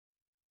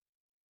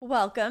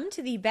Welcome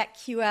to the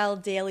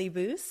BetQL Daily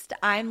Boost.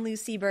 I'm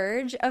Lucy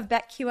Burge of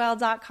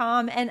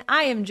BetQL.com, and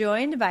I am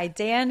joined by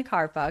Dan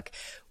Karpuk.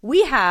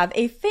 We have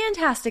a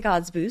fantastic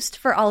odds boost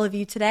for all of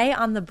you today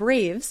on the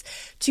Braves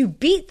to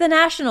beat the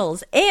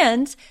Nationals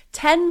and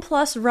 10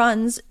 plus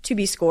runs to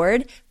be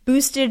scored,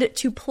 boosted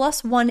to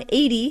plus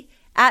 180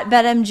 at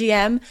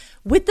BetMGM,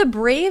 with the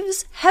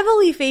Braves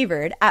heavily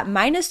favored at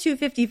minus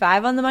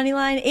 255 on the money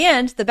line,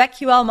 and the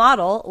BetQL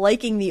model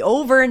liking the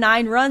over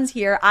 9 runs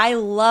here. I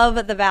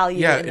love the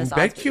value in this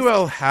odds boost.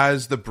 BetQL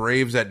has the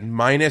Braves at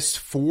minus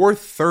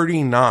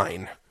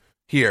 439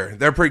 here.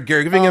 They're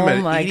giving him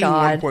an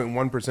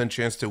 81.1%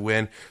 chance to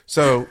win.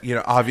 So,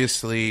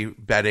 obviously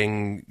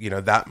betting,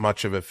 that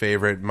much of a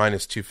favorite,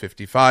 minus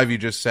 255, you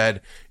just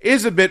said,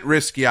 is a bit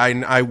risky.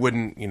 I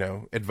wouldn't,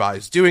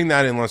 advise doing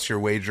that unless you're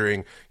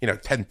wagering,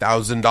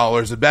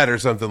 $10,000 a bet or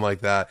something like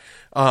that.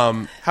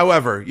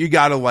 However, you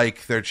got to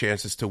like their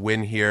chances to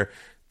win here.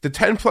 The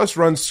 10 plus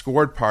runs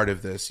scored part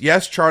of this.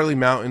 Yes, Charlie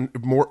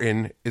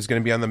Morton is going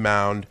to be on the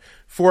mound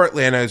for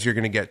Atlanta, as you're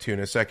going to get to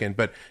in a second.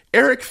 But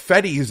Eric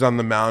Fetty is on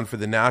the mound for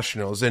the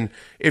Nationals. And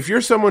if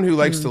you're someone who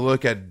likes to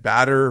look at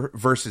batter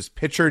versus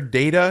pitcher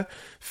data,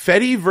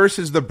 Fetty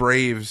versus the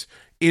Braves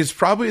is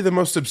probably the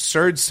most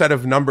absurd set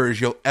of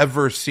numbers you'll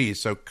ever see.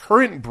 So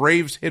current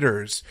Braves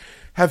hitters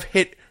have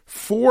hit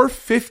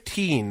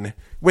 415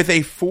 with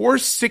a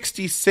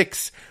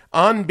 466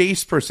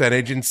 on-base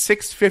percentage and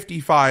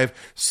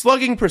 655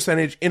 slugging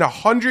percentage in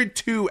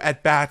 102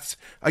 at-bats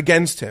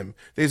against him.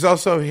 He's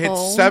also hit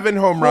 7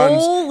 home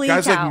runs.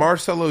 Guys like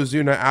Marcell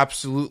Ozuna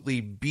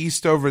absolutely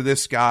beast over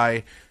this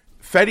guy.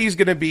 Fetty's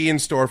going to be in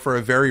store for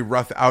a very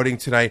rough outing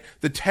tonight.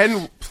 The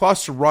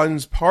 10-plus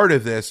runs part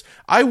of this,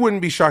 I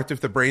wouldn't be shocked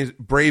if the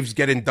Braves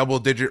get in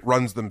double-digit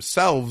runs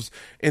themselves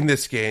in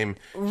this game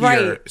here.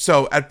 Right.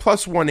 So at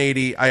plus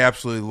 180, I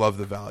absolutely love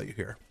the value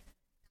here.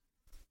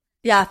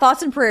 Yeah,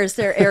 thoughts and prayers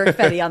there, Eric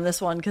Fetty, on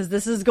this one, because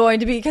this is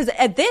going to be, because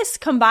at this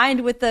combined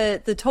with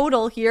the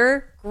total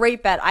here,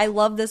 great bet. I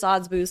love this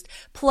odds boost.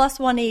 Plus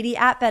 180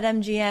 at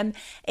BetMGM,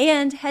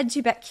 and head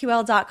to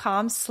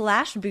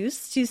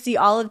BetQL.com/boost to see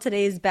all of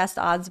today's best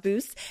odds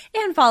boosts,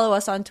 and follow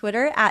us on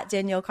Twitter at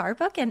Danielle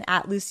Karpuk and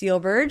at Lucille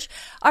Burge.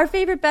 Our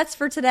favorite bets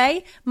for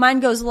today, mine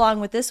goes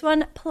along with this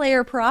one,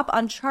 player prop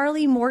on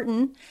Charlie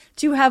Morton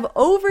to have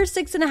over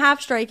 6.5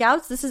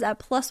 strikeouts. This is at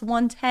plus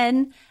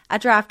 110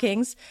 at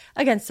DraftKings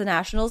against the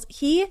Nationals.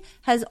 He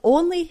has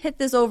only hit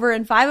this over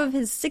in 5 of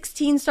his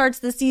 16 starts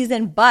this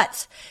season,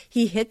 but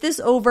he hit this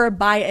over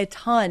by a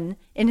ton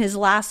in his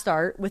last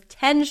start with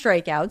 10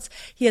 strikeouts.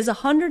 He has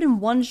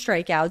 101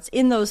 strikeouts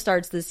in those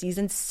starts this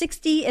season,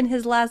 60 in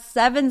his last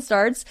 7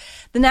 starts.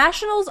 The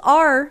Nationals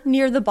are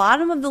near the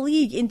bottom of the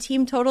league in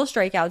team total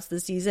strikeouts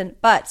this season,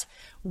 but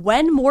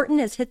when Morton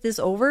has hit this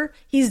over,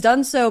 he's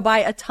done so by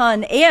a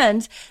ton.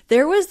 And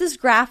there was this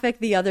graphic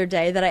the other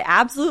day that I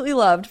absolutely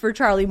loved for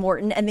Charlie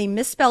Morton, and they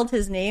misspelled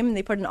his name and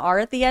they put an R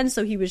at the end,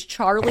 so he was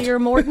Charlier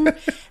Morton.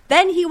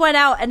 Then he went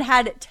out and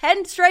had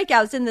 10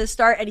 strikeouts in this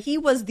start, and he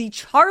was the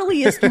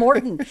Charliest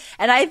Morton.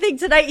 And I think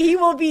tonight he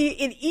will be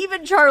an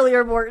even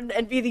Charlier Morton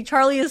and be the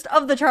Charliest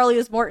of the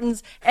Charliest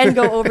Mortons and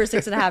go over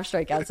 6.5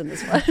 strikeouts in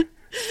this one.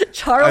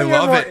 Charlie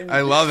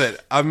I love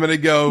it. I'm going to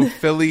go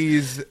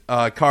Phillies,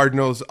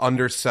 Cardinals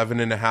under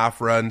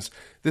 7.5 runs.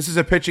 This is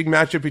a pitching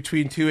matchup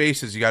between two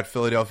aces. You got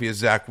Philadelphia's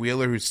Zach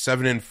Wheeler, who's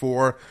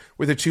 7-4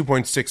 with a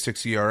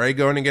 2.66 ERA,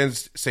 going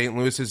against St.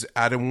 Louis's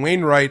Adam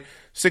Wainwright,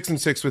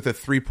 6-6 with a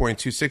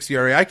 3.26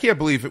 ERA. I can't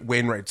believe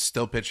Wainwright's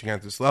still pitching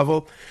at this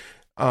level.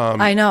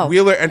 I know.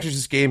 Wheeler enters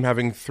this game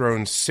having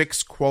thrown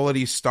 6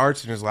 quality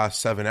starts in his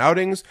last 7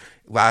 outings.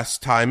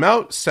 Last time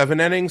out, 7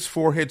 innings,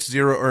 4 hits,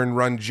 0 earned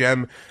run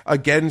gem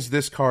against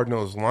this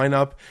Cardinals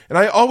lineup. And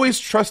I always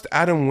trust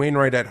Adam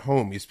Wainwright at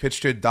home. He's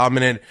pitched a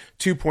dominant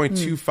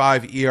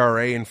 2.25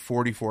 ERA in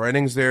 44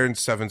 innings there in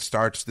 7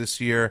 starts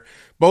this year.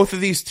 Both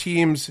of these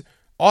teams'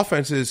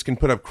 offenses can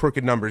put up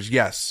crooked numbers,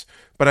 yes,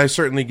 but I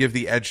certainly give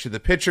the edge to the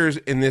pitchers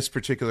in this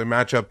particular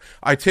matchup.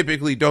 I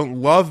typically don't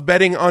love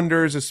betting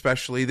unders,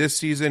 especially this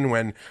season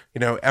when,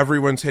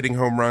 everyone's hitting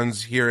home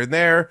runs here and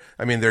there.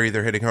 I mean, they're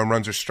either hitting home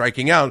runs or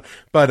striking out,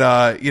 but,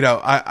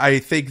 I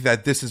think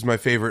that this is my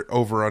favorite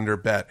over-under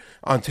bet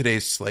on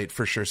today's slate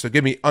for sure. So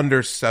give me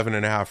under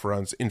 7.5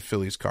 runs in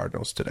Phillies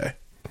Cardinals today.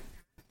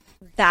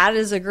 That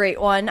is a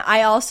great one.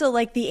 I also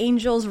like the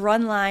Angels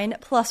run line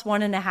plus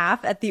 1.5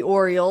 at the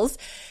Orioles.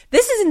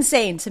 This is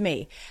insane to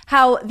me,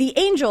 how the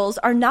Angels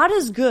are not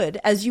as good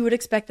as you would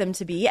expect them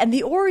to be, and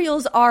the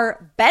Orioles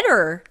are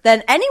better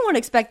than anyone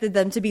expected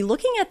them to be.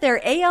 Looking at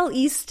their AL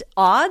East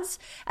odds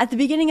at the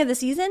beginning of the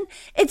season,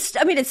 it's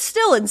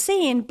still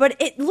insane,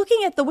 but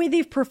looking at the way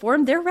they've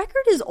performed, their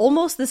record is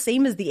almost the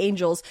same as the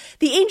Angels.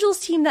 The Angels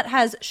team that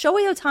has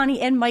Shohei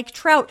Ohtani and Mike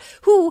Trout,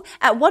 who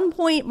at one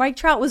point, Mike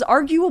Trout was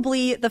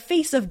arguably the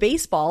face of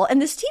baseball,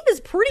 and this team is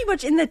pretty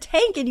much in the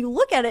tank, and you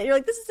look at it, you're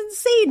like, this is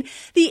insane.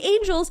 The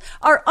Angels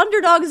are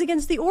underdogs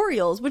against the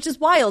Orioles, which is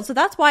wild. So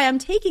that's why I'm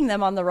taking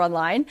them on the run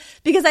line,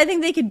 because I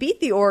think they could beat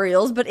the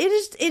Orioles. But it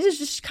is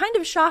just kind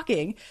of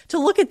shocking to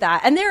look at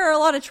that. And there are a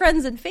lot of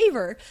trends in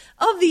favor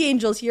of the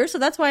Angels here. So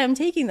that's why I'm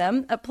taking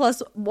them at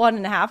plus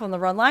 1.5 on the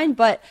run line.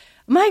 But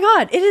my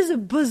God, it is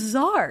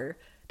bizarre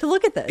to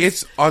look at this.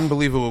 It's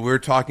unbelievable. We were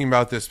talking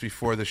about this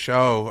before the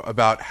show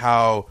about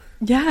how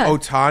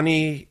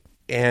Ohtani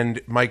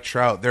and Mike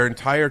Trout, their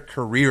entire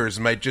careers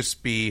might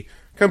just be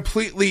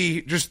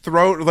completely just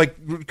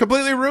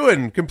completely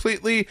ruined,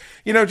 completely,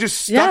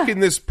 just stuck in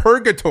this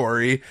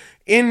purgatory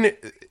in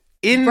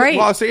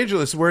Los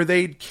Angeles, where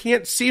they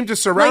can't seem to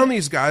surround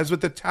these guys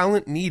with the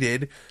talent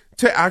needed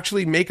to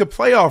actually make a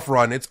playoff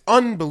run. It's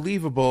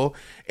unbelievable.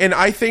 And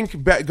I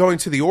think going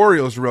to the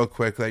Orioles real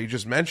quick, that you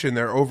just mentioned,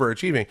 they're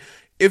overachieving.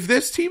 If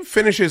this team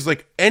finishes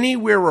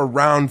anywhere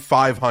around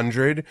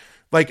 500,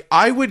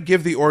 I would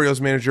give the Orioles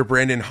manager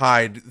Brandon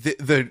Hyde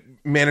the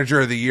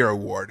Manager of the Year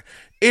award.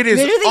 It is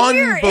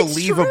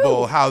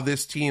unbelievable how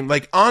this team,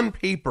 on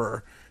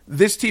paper,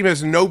 this team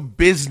has no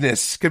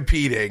business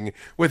competing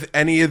with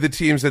any of the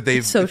teams that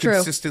they've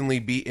consistently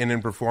beaten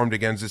and performed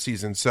against this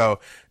season. So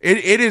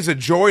it is a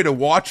joy to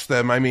watch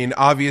them. I mean,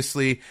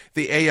 obviously,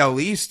 the AL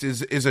East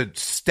is a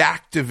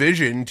stacked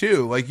division,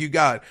 too. You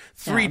got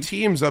three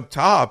teams up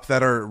top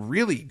that are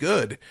really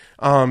good.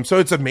 So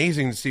it's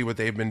amazing to see what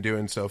they've been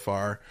doing so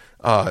far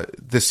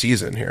this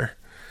season here.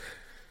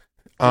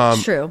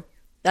 It's true.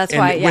 That's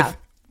why,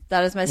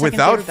 that is my second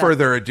Without favorite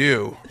further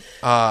ado,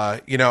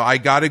 I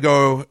got to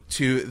go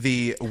to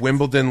the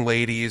Wimbledon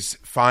ladies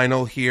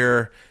final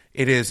here.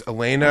 It is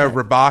Elena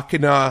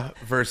Rybakina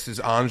versus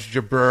Ons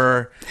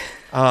Jabeur.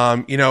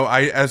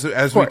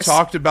 As we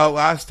talked about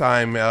last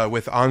time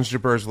with Ons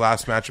Jabeur's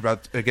last match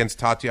against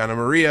Tatiana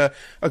Maria,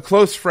 a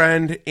close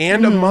friend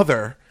and a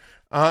mother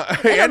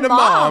and a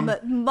mom.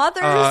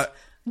 Mothers.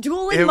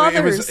 Dueling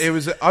mothers. It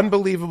was an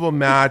unbelievable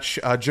match.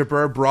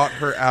 Jabeur brought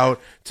her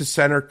out to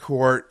center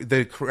court.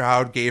 The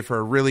crowd gave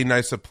her really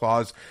nice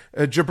applause.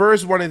 Jabeur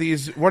is one of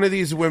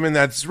these women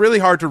that's really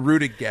hard to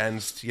root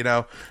against.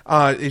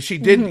 She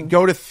did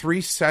go to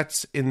 3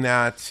 sets in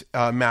that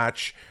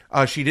match.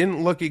 She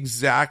didn't look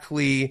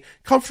exactly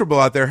comfortable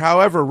out there.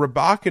 However,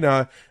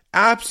 Rybakina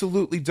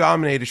absolutely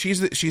dominated. She's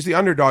the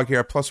underdog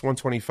here at plus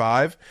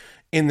 125.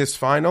 In this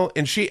final,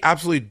 and she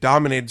absolutely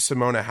dominated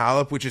Simona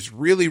Halep, which is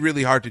really,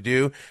 really hard to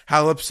do.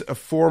 Halep's a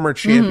former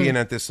champion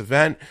at this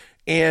event,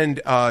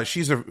 and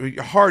she's a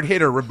hard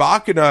hitter.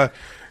 Rybakina,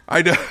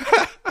 I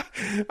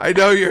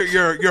know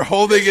you're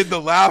holding in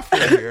the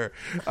laughter here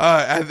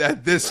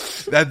at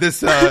this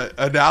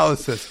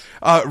analysis.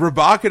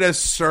 Rybakina's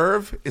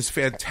serve is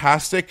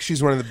fantastic.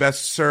 She's one of the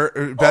best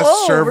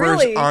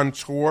servers on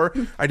tour.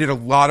 I did a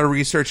lot of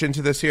research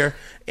into this here,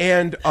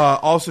 and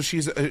also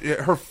she's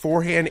her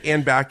forehand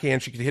and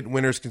backhand. She can hit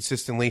winners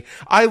consistently.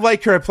 I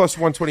like her at plus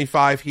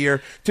 125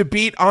 here to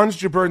beat Ons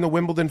Jabeur in the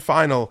Wimbledon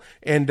final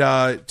and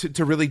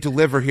to really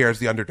deliver here as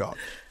the underdog.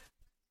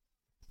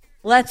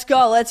 Let's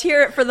go. Let's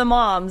hear it for the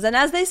moms. And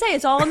as they say,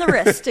 it's all on the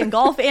wrist in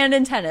golf and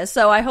in tennis.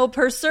 So I hope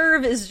her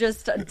serve is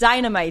just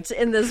dynamite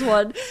in this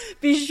one.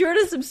 Be sure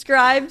to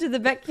subscribe to the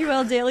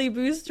BetQL Daily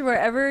Boost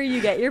wherever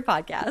you get your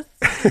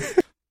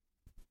podcasts.